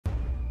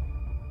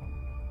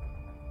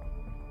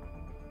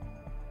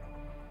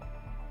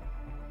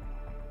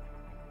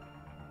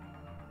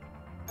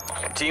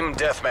Team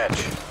deathmatch.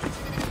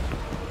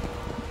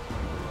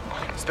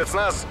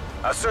 Spetsnaz,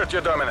 assert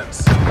your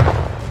dominance.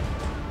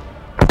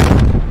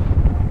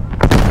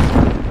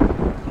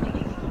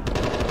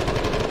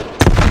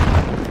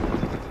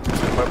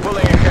 We're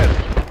pulling ahead.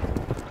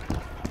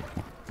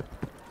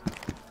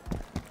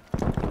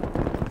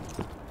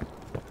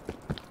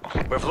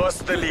 We've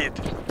lost the lead.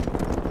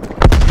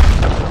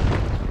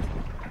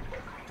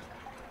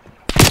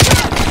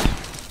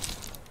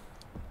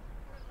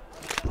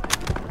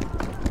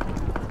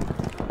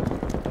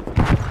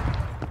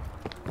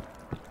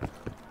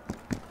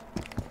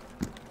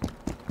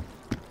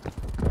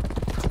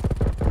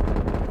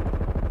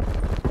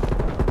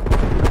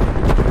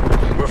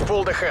 We've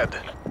pulled ahead.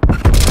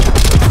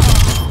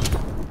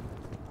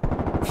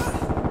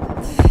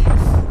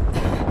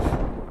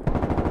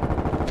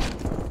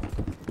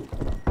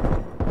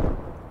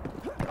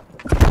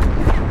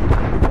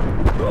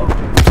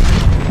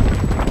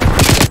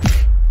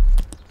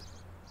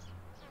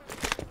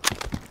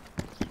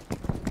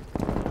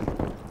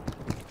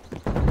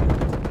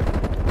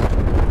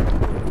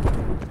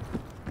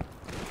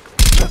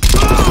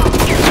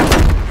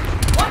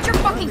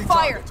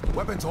 Fire!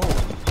 Weapons hold.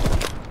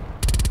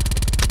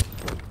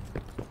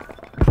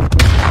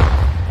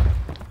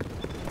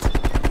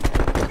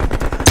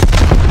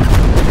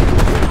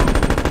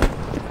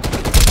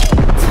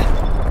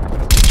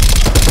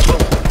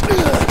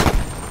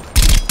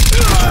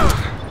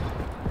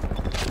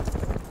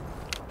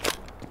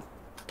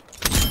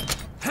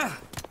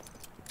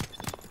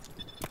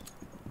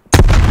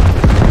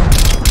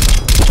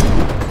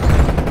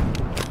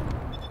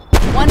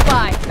 One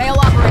by male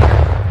operator.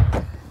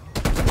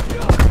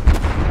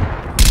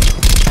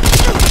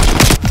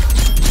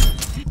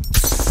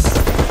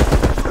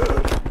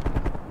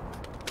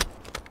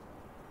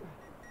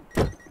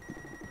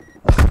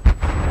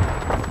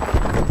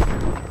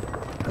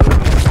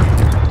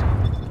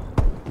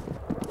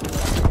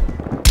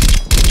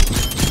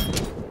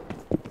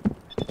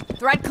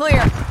 Threat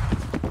clear.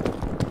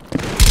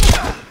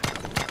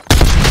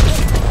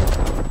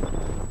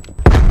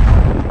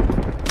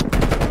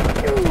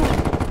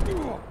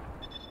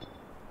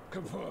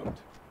 Confirmed.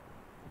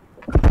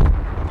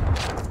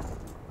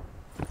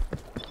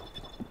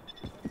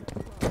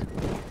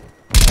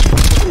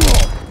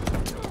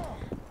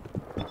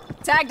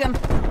 Tagged him.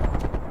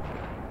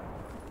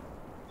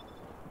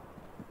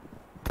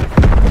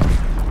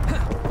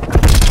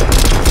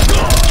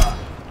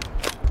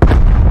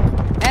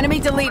 Enemy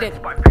deleted.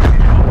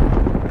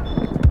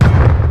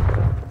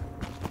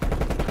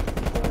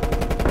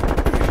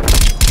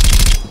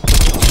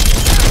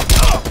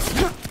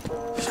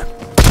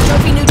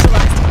 Trophy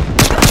neutralized.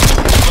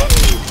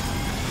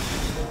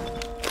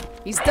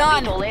 He's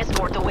done. Full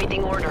escort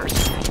awaiting orders.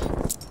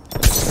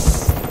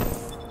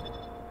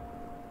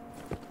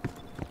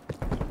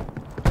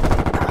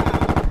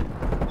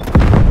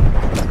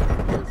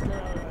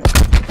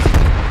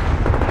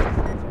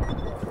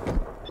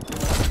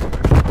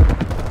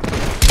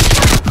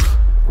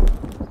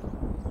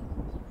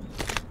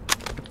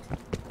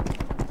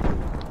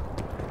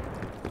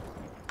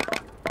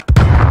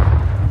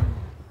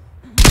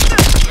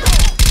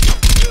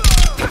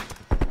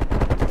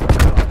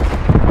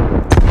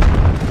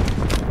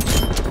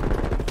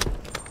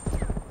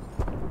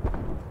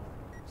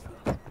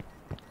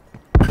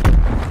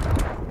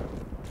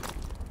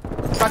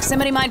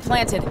 Proximity mine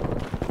planted.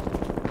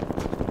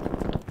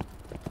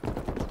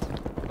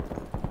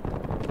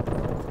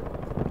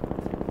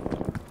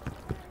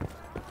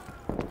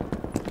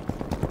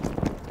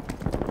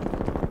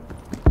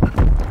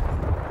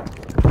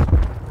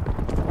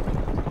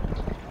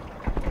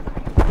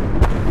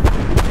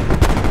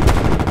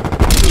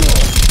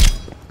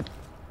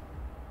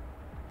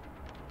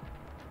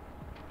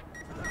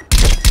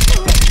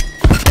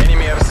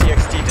 Enemy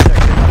RCXD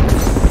detected.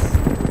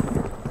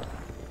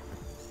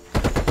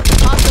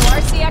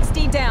 Hostile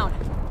RCXD down.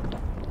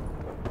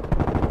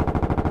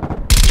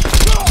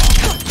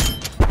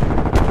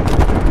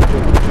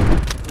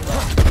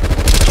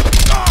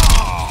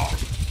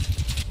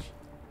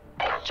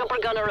 Chopper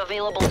gunner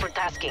available for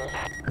tasking.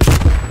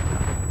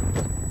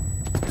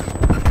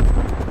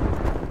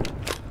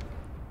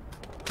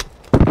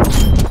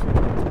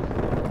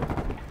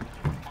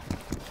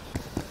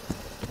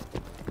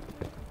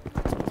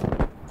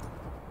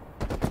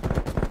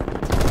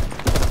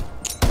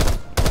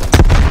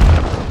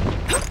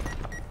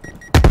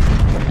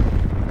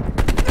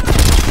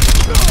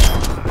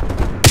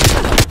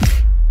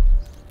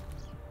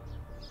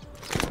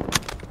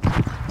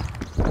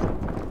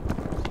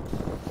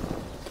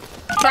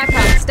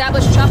 TACCOM,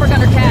 establish chopper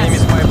gunner Enemy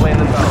cast. spy plane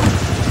inbound.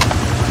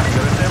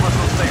 There is ammo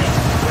on station.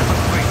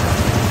 Weapons free.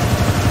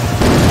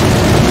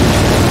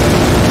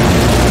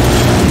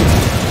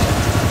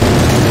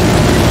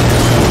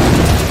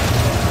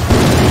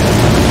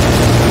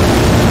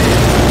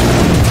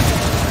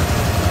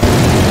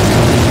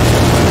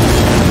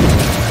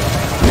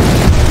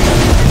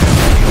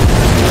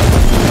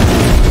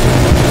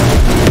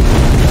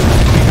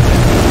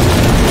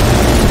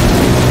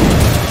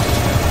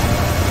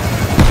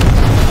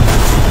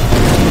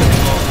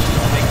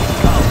 Make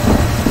it count.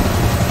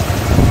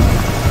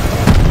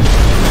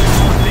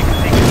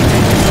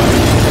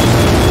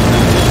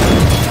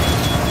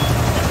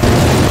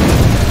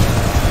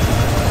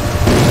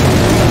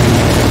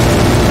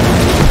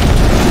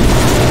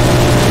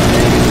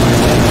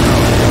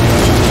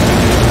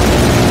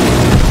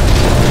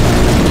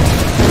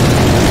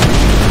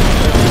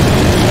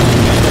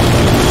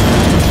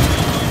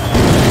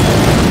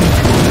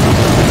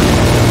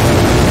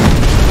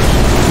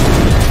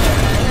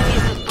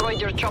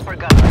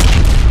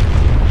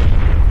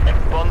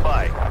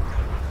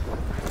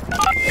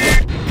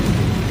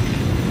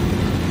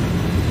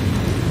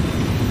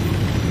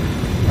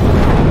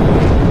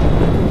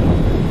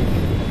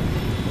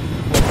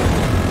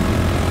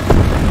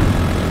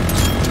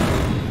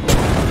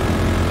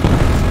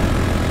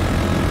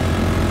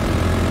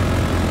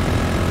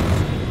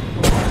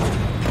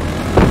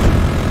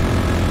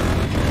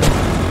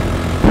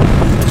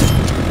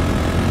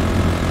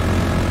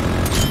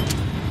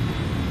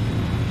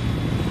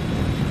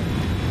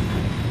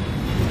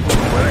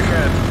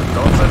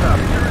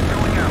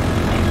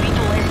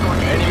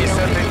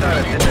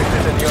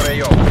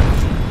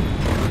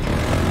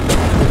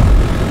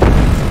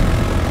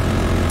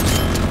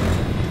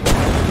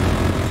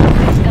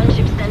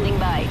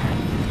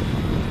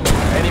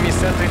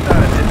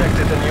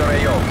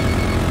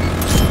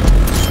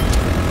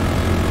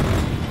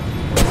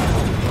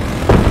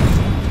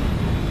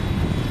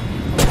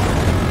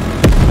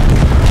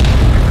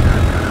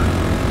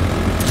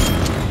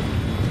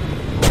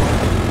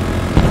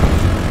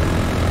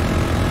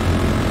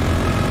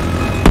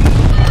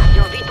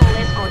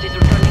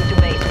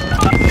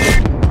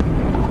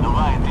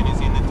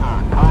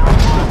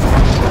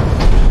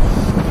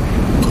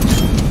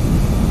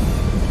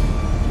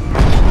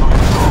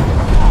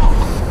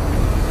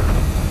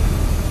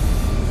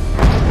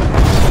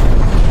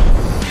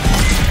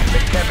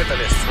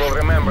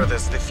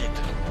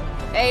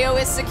 AO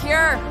is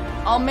secure.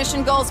 All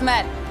mission goals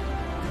met.